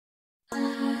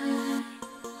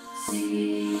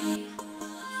see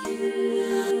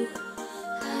you.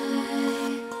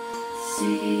 I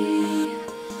see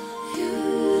you.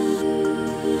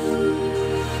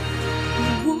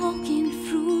 Walking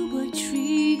through a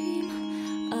dream,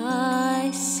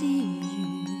 I see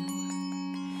you.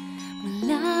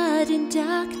 Light in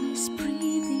darkness,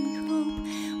 breathing hope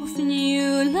of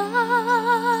new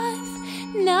life.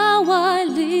 Now I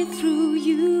live through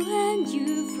you and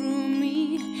you through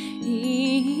me,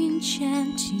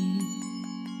 enchanting.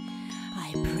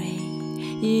 I pray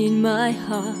in my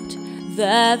heart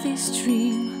that this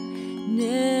dream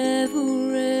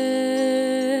never ends.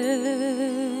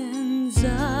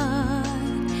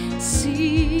 I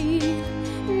see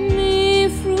me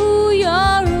through your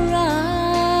eyes,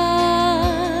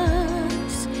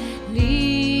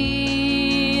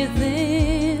 leading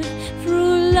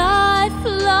through life,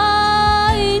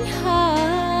 flying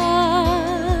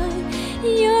high.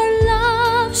 Your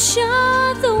love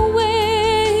shone the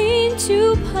way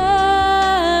into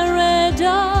paradise,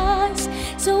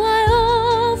 so I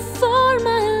offer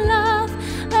my love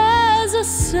as a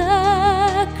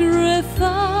sacrifice.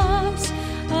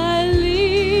 I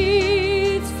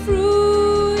live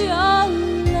through your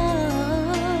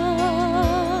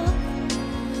love.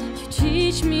 You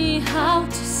teach me how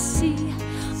to see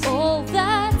all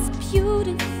that's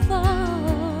beautiful.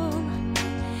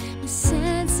 My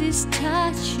senses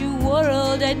touch a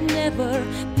world I'd never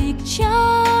pictured.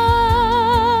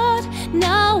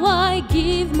 Now I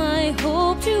give my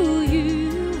hope to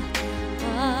you.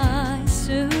 I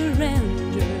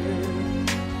surrender.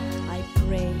 I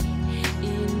pray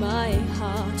in my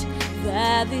heart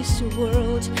that this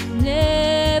world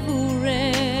never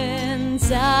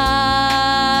ends.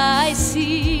 I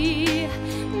see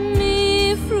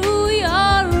me through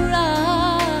your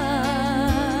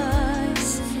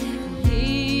eyes,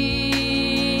 leading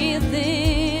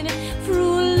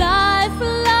through life,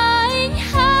 flying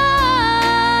high.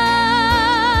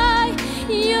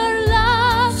 Your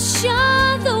love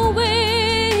shone the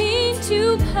way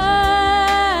into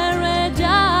paradise,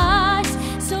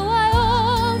 so I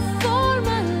offer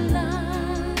my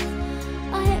love.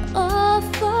 I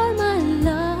offer my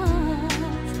love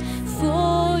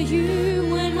for you.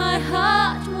 When my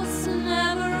heart was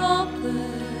never open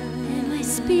and my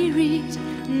spirit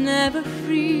never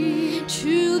free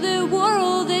to the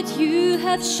world that you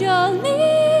have shown me,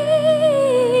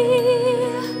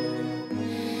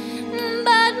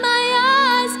 but my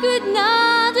eyes could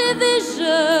not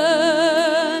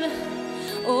envision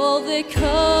all the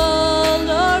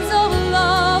colors of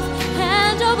love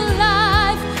and of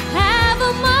life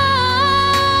evermore,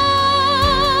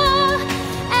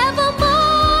 evermore.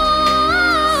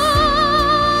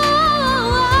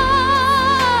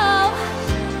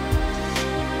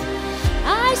 I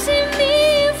see me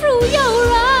through your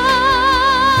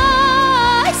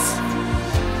eyes,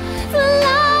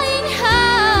 flying high.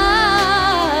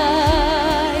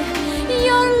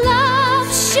 Your love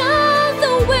shone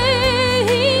the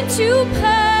way into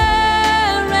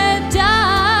paradise,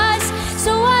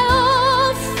 so I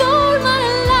offer my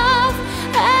love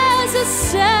as a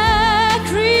sacrifice.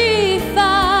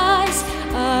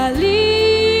 I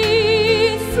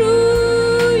live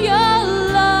through your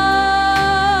love.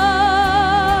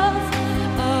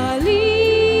 I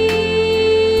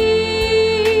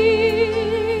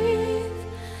live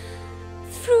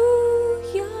through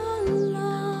your love.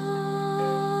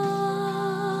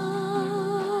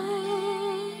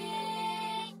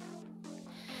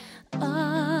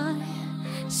 I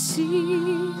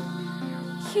see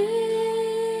you.